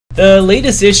The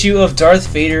latest issue of Darth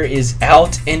Vader is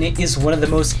out, and it is one of the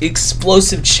most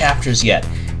explosive chapters yet.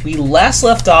 We last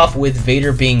left off with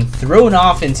Vader being thrown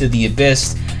off into the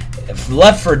abyss,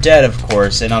 left for dead of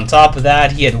course, and on top of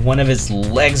that he had one of his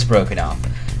legs broken off.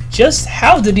 Just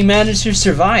how did he manage to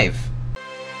survive?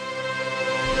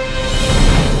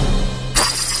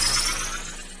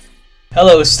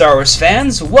 Hello Star Wars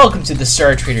fans, welcome to the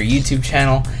Star Trader YouTube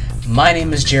channel. My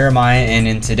name is Jeremiah, and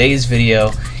in today's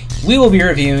video we will be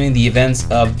reviewing the events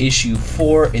of issue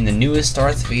 4 in the newest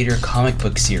Darth Vader comic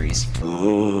book series.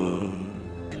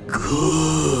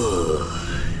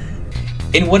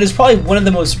 In what is probably one of the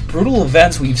most brutal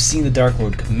events we've seen the Dark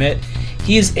Lord commit,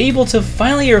 he is able to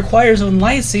finally acquire his own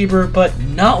lightsaber, but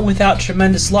not without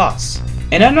tremendous loss.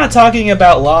 And I'm not talking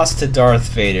about loss to Darth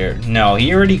Vader. No,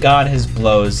 he already got his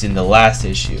blows in the last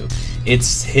issue.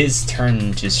 It's his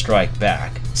turn to strike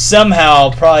back. Somehow,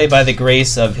 probably by the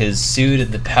grace of his suit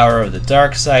and the power of the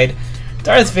dark side,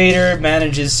 Darth Vader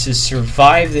manages to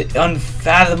survive the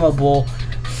unfathomable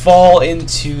fall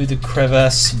into the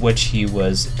crevasse which he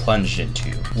was plunged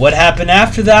into. What happened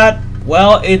after that?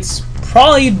 Well, it's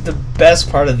probably the best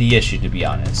part of the issue, to be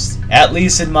honest. At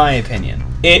least in my opinion.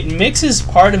 It mixes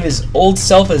part of his old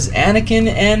self as Anakin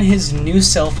and his new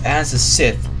self as a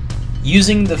Sith.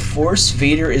 Using the Force,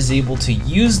 Vader is able to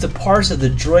use the parts of the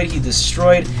droid he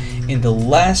destroyed in the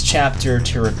last chapter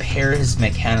to repair his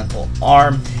mechanical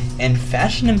arm and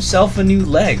fashion himself a new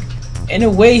leg. In a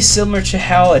way similar to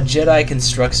how a Jedi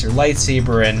constructs their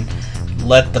lightsaber and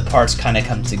let the parts kind of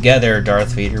come together,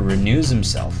 Darth Vader renews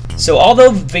himself. So although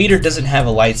Vader doesn't have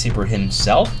a lightsaber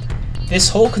himself, this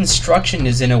whole construction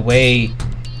is in a way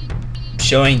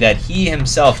showing that he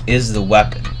himself is the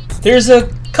weapon. There's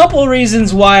a couple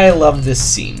reasons why I love this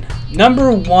scene.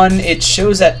 Number one, it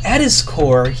shows that at his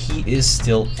core, he is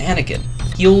still Anakin.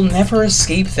 He'll never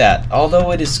escape that.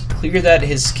 Although it is clear that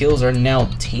his skills are now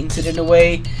tainted in a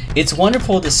way, it's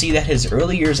wonderful to see that his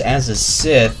early years as a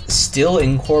Sith still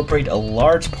incorporate a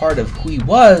large part of who he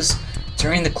was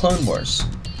during the Clone Wars.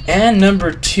 And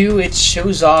number two, it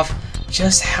shows off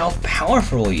just how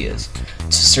powerful he is.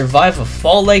 To survive a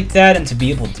fall like that and to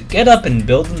be able to get up and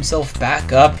build himself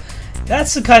back up,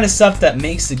 that's the kind of stuff that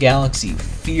makes the galaxy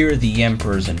fear the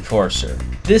Emperor's enforcer.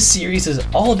 This series is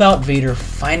all about Vader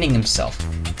finding himself,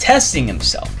 testing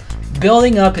himself,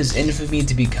 building up his infamy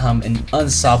to become an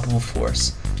unstoppable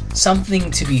force,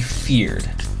 something to be feared.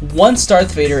 Once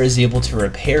Darth Vader is able to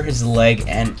repair his leg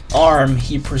and arm,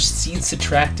 he proceeds to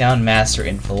track down Master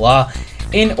Infil'a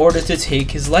in order to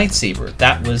take his lightsaber.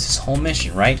 That was his whole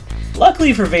mission, right?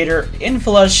 Luckily for Vader,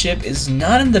 Infila''s ship is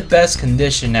not in the best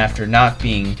condition after not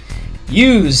being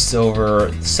used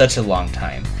over such a long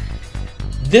time.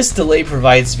 This delay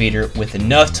provides Vader with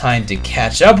enough time to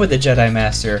catch up with the Jedi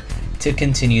Master to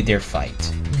continue their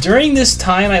fight. During this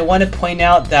time, I want to point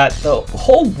out that the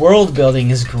whole world building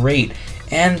is great,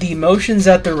 and the emotions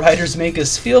that the writers make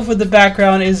us feel for the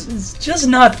background is just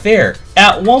not fair.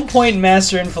 At one point,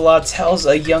 Master Infil'a tells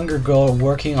a younger girl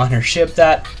working on her ship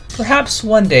that perhaps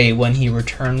one day when he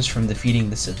returns from defeating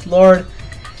the Sith Lord,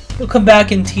 he'll come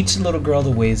back and teach the little girl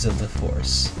the ways of the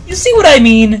Force. You see what I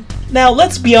mean? Now,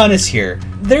 let's be honest here.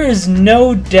 There is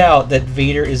no doubt that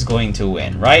Vader is going to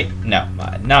win, right? No,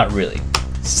 not really.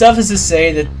 Suffice to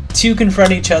say that two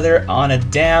confront each other on a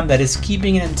dam that is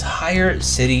keeping an entire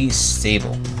city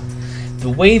stable. The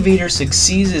way Vader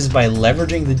succeeds is by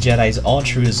leveraging the Jedi's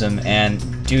altruism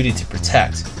and duty to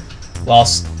protect.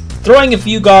 Whilst throwing a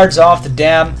few guards off the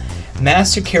dam,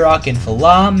 Master Kirak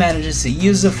Infil'a manages to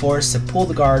use the Force to pull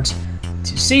the guards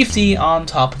to safety on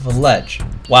top of a ledge.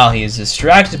 While he is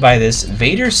distracted by this,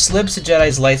 Vader slips the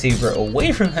Jedi's lightsaber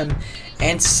away from him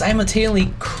and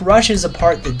simultaneously crushes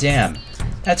apart the dam.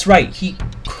 That's right, he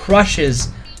crushes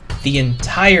the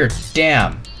entire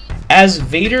dam. As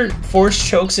Vader Force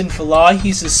chokes Infil'a,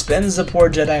 he suspends the poor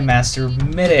Jedi Master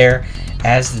midair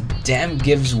as the dam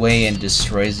gives way and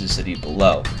destroys the city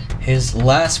below. His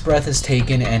last breath is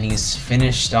taken and he's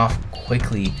finished off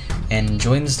quickly and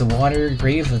joins the watery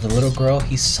grave of the little girl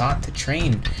he sought to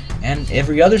train and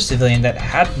every other civilian that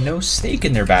had no stake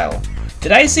in their battle.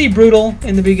 Did I say brutal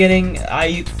in the beginning?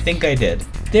 I think I did.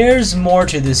 There's more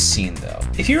to this scene though.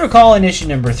 If you recall in issue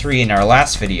number 3 in our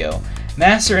last video,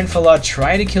 Master Infil'a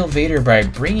tried to kill Vader by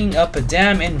bringing up a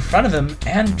dam in front of him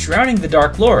and drowning the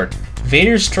Dark Lord.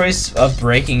 Vader's choice of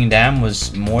breaking dam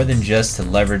was more than just to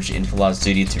leverage Infila''s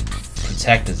duty to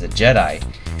protect as a Jedi.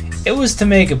 It was to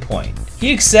make a point.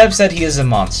 He accepts that he is a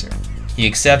monster. He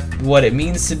accepts what it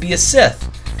means to be a Sith,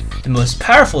 the most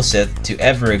powerful Sith to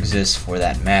ever exist for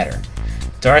that matter.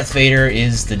 Darth Vader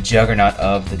is the juggernaut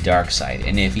of the dark side,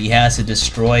 and if he has to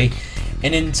destroy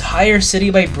an entire city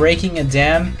by breaking a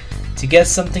dam to get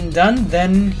something done,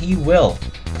 then he will.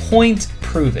 Point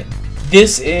proven.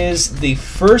 This is the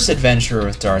first adventure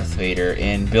with Darth Vader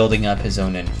in building up his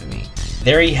own infamy.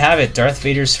 There you have it, Darth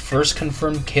Vader's first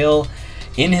confirmed kill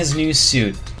in his new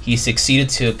suit. He succeeded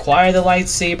to acquire the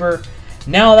lightsaber.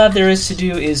 Now all that there is to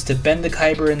do is to bend the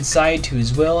Kyber inside to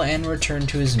his will and return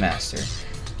to his master.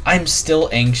 I'm still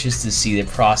anxious to see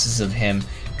the process of him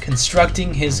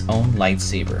constructing his own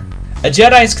lightsaber. A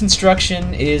Jedi's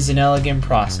construction is an elegant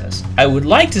process. I would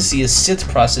like to see a Sith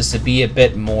process to be a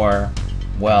bit more,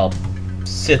 well,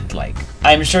 Sith-like.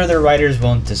 I'm sure the writers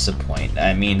won't disappoint.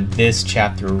 I mean, this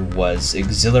chapter was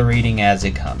exhilarating as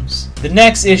it comes. The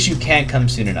next issue can't come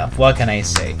soon enough, what can I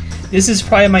say? This is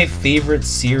probably my favorite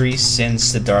series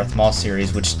since the Darth Maul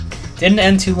series, which didn't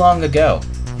end too long ago.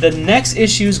 The next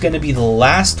issue is going to be the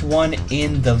last one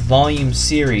in the volume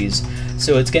series,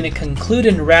 so it's going to conclude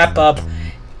and wrap up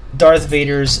Darth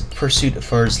Vader's pursuit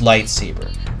for his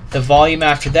lightsaber. The volume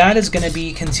after that is going to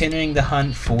be continuing the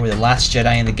hunt for the last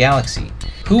Jedi in the galaxy.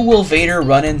 Who will Vader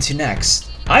run into next?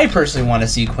 I personally want to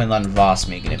see Quinlan Vos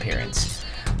make an appearance.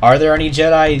 Are there any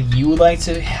Jedi you would like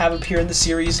to have appear in the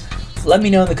series? Let me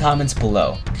know in the comments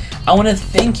below. I want to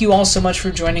thank you all so much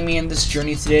for joining me in this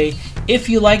journey today. If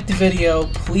you liked the video,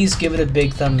 please give it a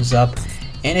big thumbs up.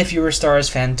 And if you're a Star Wars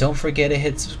fan, don't forget to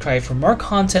hit subscribe for more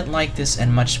content like this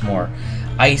and much more.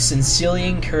 I sincerely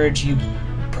encourage you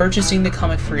purchasing the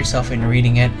comic for yourself and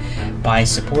reading it by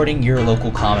supporting your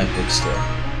local comic book store.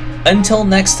 Until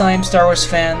next time, Star Wars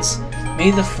fans, may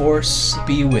the Force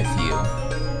be with you.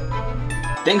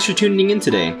 Thanks for tuning in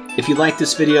today. If you liked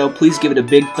this video, please give it a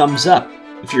big thumbs up.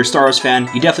 If you're a Star Wars fan,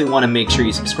 you definitely want to make sure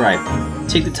you subscribe.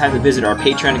 Take the time to visit our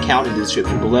Patreon account in the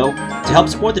description below to help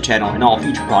support the channel and all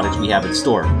future products we have in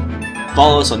store.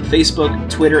 Follow us on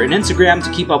Facebook, Twitter, and Instagram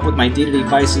to keep up with my day-to-day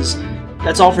vices.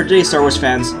 That's all for today, Star Wars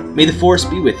fans. May the Force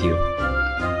be with you.